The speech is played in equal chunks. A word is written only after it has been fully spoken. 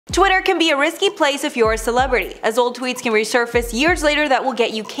Twitter can be a risky place if you're a celebrity, as old tweets can resurface years later that will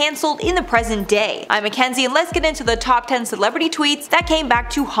get you cancelled in the present day. I'm Mackenzie, and let's get into the top 10 celebrity tweets that came back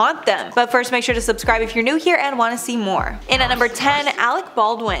to haunt them. But first, make sure to subscribe if you're new here and want to see more. In at number 10, Alec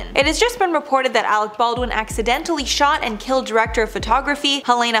Baldwin. It has just been reported that Alec Baldwin accidentally shot and killed director of photography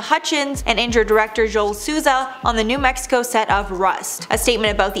Helena Hutchins and injured director Joel Souza on the New Mexico set of Rust. A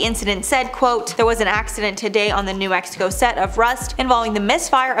statement about the incident said, quote, "There was an accident today on the New Mexico set of Rust involving the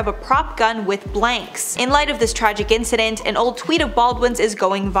misfire of a prop gun with blanks. In light of this tragic incident, an old tweet of Baldwin's is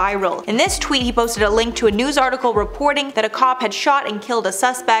going viral. In this tweet, he posted a link to a news article reporting that a cop had shot and killed a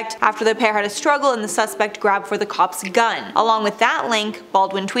suspect after the pair had a struggle and the suspect grabbed for the cop's gun. Along with that link,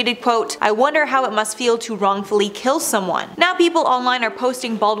 Baldwin tweeted, quote, "I wonder how it must feel to wrongfully kill someone." Now people online are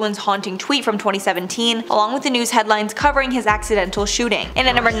posting Baldwin's haunting tweet from 2017, along with the news headlines covering his accidental shooting. And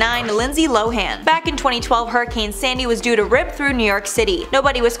at number 9, Lindsay Lohan. Back in 2012, Hurricane Sandy was due to rip through New York City.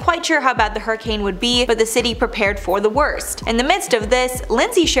 Nobody was quite sure how bad the hurricane would be, but the city prepared for the worst. In the midst of this,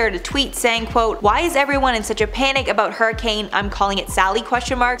 Lindsay shared a tweet saying, quote, "Why is everyone in such a panic about hurricane? I'm calling it Sally, ?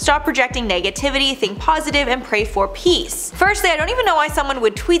 Stop projecting negativity, think positive, and pray for peace." Firstly, I don't even know why someone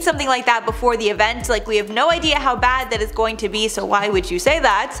would tweet something like that before the event. Like, we have no idea how bad that is going to be, so why would you say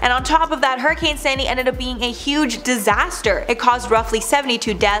that? And on top of that, Hurricane Sandy ended up being a huge disaster. It caused roughly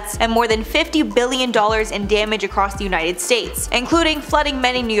 72 deaths and more than $50 billion in damage across the United States, including flooding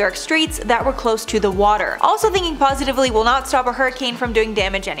many New York streets that were close to the water. Also, thinking positively will not stop a hurricane from doing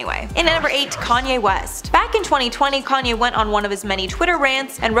damage anyway. In at number 8, Kanye West. Back in 2020, Kanye went on one of his many Twitter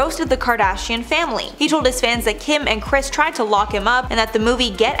rants and roasted the Kardashian family. He told his fans that Kim and Kris tried to lock him up and that the movie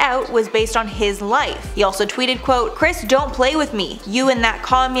Get Out was based on his life. He also tweeted, quote, "Kris, don't play with me. You and that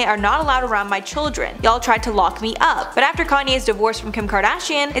Kanye are not allowed around my children. Y'all tried to lock me up." But after Kanye's divorce from Kim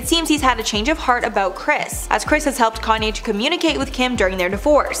Kardashian, it seems he's had a change of heart about Kris, as Kris has helped Kanye to communicate with Kim during their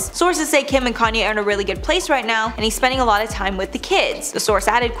divorce. Sources say Kim and Kanye are in a really good place right now, and he's spending a lot of time with the kids. The source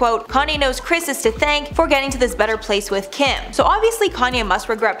added, quote, "Kanye knows Kris is to thank for getting to this better place with Kim." So obviously Kanye must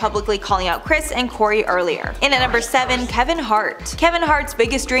regret publicly calling out Kris and Corey earlier. In at number 7, Kevin Hart. Kevin Hart's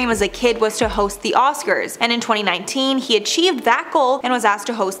biggest dream as a kid was to host the Oscars, and in 2019 he achieved that goal and was asked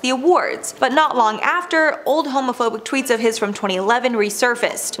to host the awards. But not long after, old homophobic tweets of his from 2011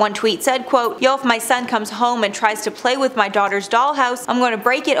 resurfaced. One tweet said, quote, "Yo, if my son comes home and tries to play with my daughter's dollhouse, I'm going to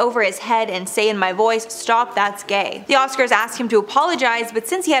break it over his head and say in my voice, 'Stop, that's gay.'" The Oscars asked him to apologize, but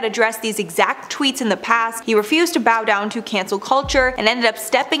since he had addressed these exact tweets in the past, he refused to bow down to cancel culture and ended up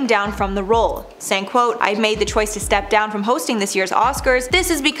stepping down from the role, saying, quote, "I've made the choice to step down from hosting this year's Oscars. This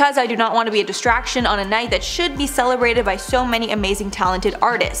is because I do not want to be a distraction on a night that should be celebrated by so many amazing talented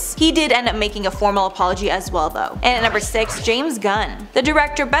artists." He did end up making a formal apology as well though. And at number 6, James Gunn. The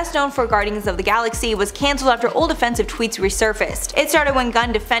director, best known for Guardians of the Galaxy, was cancelled after old offensive tweets resurfaced. It started when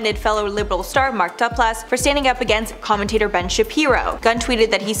Gunn defended fellow liberal star Mark Duplass for standing up against commentator Ben Shapiro. Gunn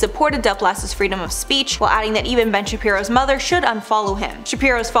tweeted that he supported Duplass's freedom of speech, while adding that even Ben Shapiro's mother should unfollow him.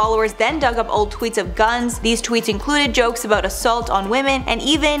 Shapiro's followers then dug up old tweets of Gunn's. These tweets included jokes about assault on women and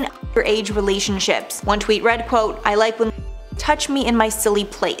even underage relationships. One tweet read, quote, "I like when touch me in my silly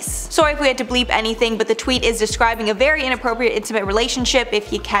place." Sorry if we had to bleep anything, but the tweet is describing a very inappropriate intimate relationship,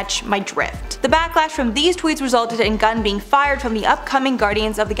 if you catch my drift. The backlash from these tweets resulted in Gunn being fired from the upcoming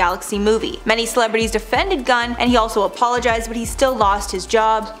Guardians of the Galaxy movie. Many celebrities defended Gunn, and he also apologized, but he still lost his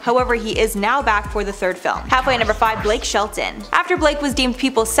job. However, he is now back for the third film. Halfway at number 5, Blake Shelton. After Blake was deemed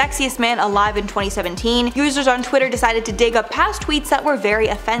people's sexiest man alive in 2017, users on Twitter decided to dig up past tweets that were very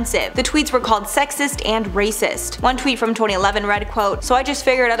offensive. The tweets were called sexist and racist. One tweet from 2011 read, quote, "So I just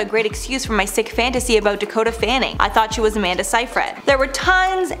figured out a great excuse for my sick fantasy about Dakota Fanning. I thought she was Amanda Seyfried." There were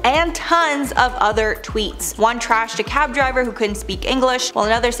tons and tons of other tweets. One trashed a cab driver who couldn't speak English, while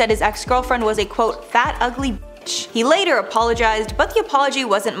another said his ex-girlfriend was a, quote, "fat ugly bitch." He later apologized, but the apology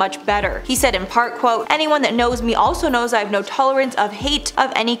wasn't much better. He said in part, quote, "Anyone that knows me also knows I have no tolerance of hate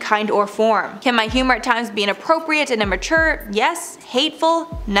of any kind or form. Can my humor at times be inappropriate and immature? Yes.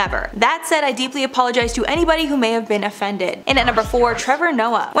 Hateful? Never. That said, I deeply apologize to anybody who may have been offended." And at number 4, Trevor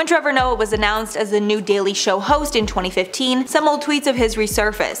Noah. When Trevor Noah was announced as the new Daily Show host in 2015, some old tweets of his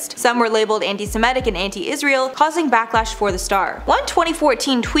resurfaced. Some were labeled anti-Semitic and anti-Israel, causing backlash for the star. One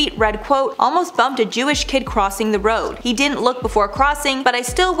 2014 tweet read, quote, "Almost bumped a Jewish kid crossing the road. He didn't look before crossing, but I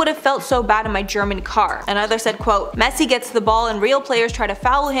still would have felt so bad in my German car." Another said, quote, "Messi gets the ball and real players try to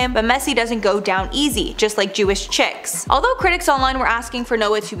foul him, but Messi doesn't go down easy, just like Jewish chicks." Although critics online were asking for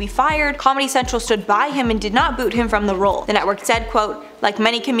Noah to be fired, Comedy Central stood by him and did not boot him from the role. The network said, quote, Like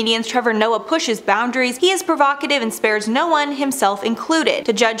many comedians, Trevor Noah pushes boundaries, he is provocative and spares no one, himself included.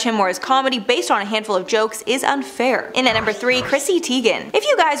 To judge him or his comedy based on a handful of jokes is unfair. In at number 3, Chrissy Teigen. If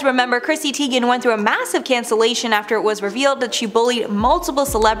you guys remember, Chrissy Teigen went through a massive cancellation after it was revealed that she bullied multiple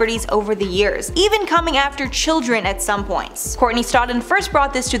celebrities over the years, even coming after children at some points. Courtney Stodden first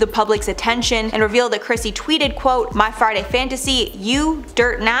brought this to the public's attention and revealed that Chrissy tweeted, quote, "My Friday fantasy, you,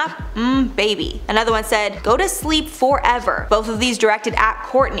 dirt nap, baby." Another one said, "Go to sleep forever." Both of these directed at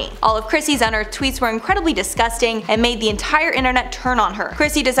Courtney. All of Chrissy's unearthed tweets were incredibly disgusting and made the entire internet turn on her.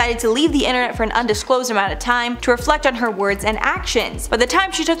 Chrissy decided to leave the internet for an undisclosed amount of time to reflect on her words and actions, but the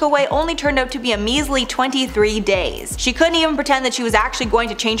time she took away only turned out to be a measly 23 days. She couldn't even pretend that she was actually going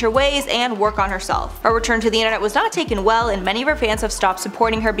to change her ways and work on herself. Her return to the internet was not taken well, and many of her fans have stopped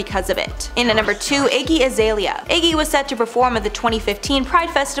supporting her because of it. In at number 2, Iggy Azalea. Iggy was set to perform at the 2015 Pride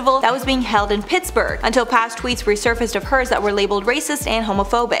Festival that was being held in Pittsburgh, until past tweets resurfaced of hers that were labeled racist and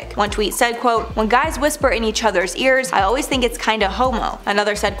homophobic. One tweet said, quote, "When guys whisper in each other's ears, I always think it's kinda homo."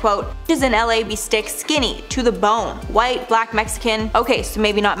 Another said, quote, "Bitches in LA be stick skinny, to the bone, white, black, Mexican, okay, so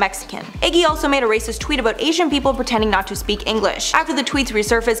maybe not Mexican." Iggy also made a racist tweet about Asian people pretending not to speak English. After the tweets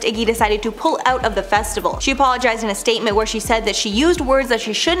resurfaced, Iggy decided to pull out of the festival. She apologized in a statement where she said that she used words that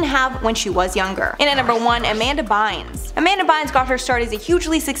she shouldn't have when she was younger. In at number 1, Amanda Bynes. Amanda Bynes got her start as a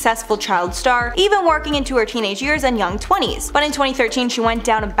hugely successful child star, even working into her teenage years and young 20s. But in 2013 she went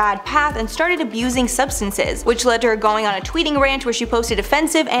down a bad path and started abusing substances, which led to her going on a tweeting rant where she posted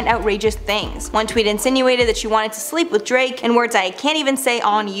offensive and outrageous things. One tweet insinuated that she wanted to sleep with Drake in words I can't even say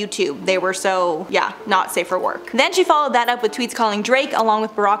on YouTube. They were so, yeah, not safe for work. Then she followed that up with tweets calling Drake, along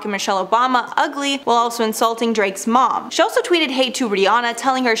with Barack and Michelle Obama, ugly, while also insulting Drake's mom. She also tweeted hate to Rihanna,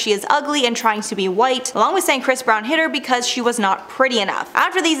 telling her she is ugly and trying to be white, along with saying Chris Brown hit her because she was not pretty enough.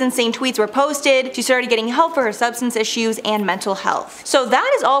 After these insane tweets were posted, she started getting help for her substance issues and mental health. So that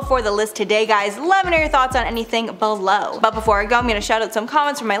is all for the list today, guys. Let me know your thoughts on anything below. But before I go, I'm gonna shout out some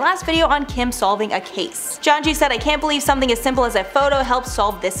comments from my last video on Kim solving a case. John G said, "I can't believe something as simple as a photo helped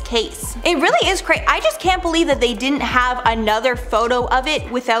solve this case." It really is crazy. I just can't believe that they didn't have another photo of it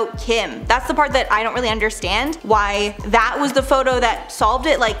without Kim. That's the part that I don't really understand, why that was the photo that solved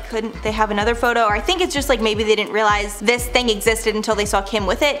it. Like, couldn't they have another photo? Or I think it's just like maybe they didn't realize this thing existed until they saw Kim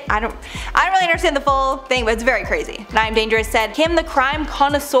with it. I don't really understand the full thing, but it's very crazy. And I'm Dangerous said, "Kim the crime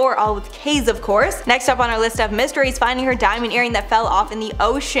connoisseur," all with K's of course. Next up on our list of mysteries, finding her diamond earring that fell off in the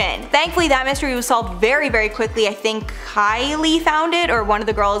ocean. Thankfully that mystery was solved very quickly. I think Kylie found it, or one of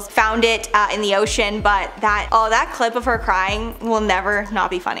the girls found it in the ocean, but that clip of her crying will never not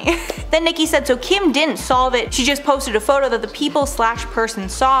be funny. Then Nikki said, "So Kim didn't solve it, she just posted a photo that the people/person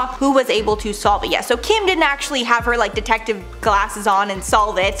saw who was able to solve it." Yeah, so Kim didn't actually have her like detective glasses on and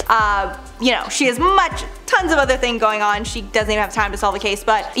solve it. You know, she has tons of other things going on. She doesn't even have time to solve the case,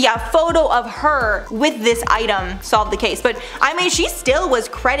 but yeah, a photo of her with this item solved the case. But I mean, she still was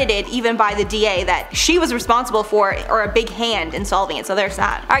credited even by the DA that she was responsible for it, or a big hand in solving it, so there's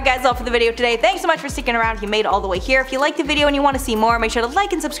that. Alright guys, that's all for the video today. Thanks so much for sticking around if you made it all the way here. If you liked the video and you want to see more, make sure to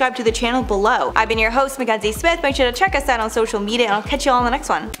like and subscribe to the channel below. I've been your host, Mackenzie Smith. Make sure to check us out on social media, and I'll catch you all in the next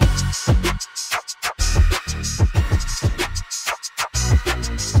one.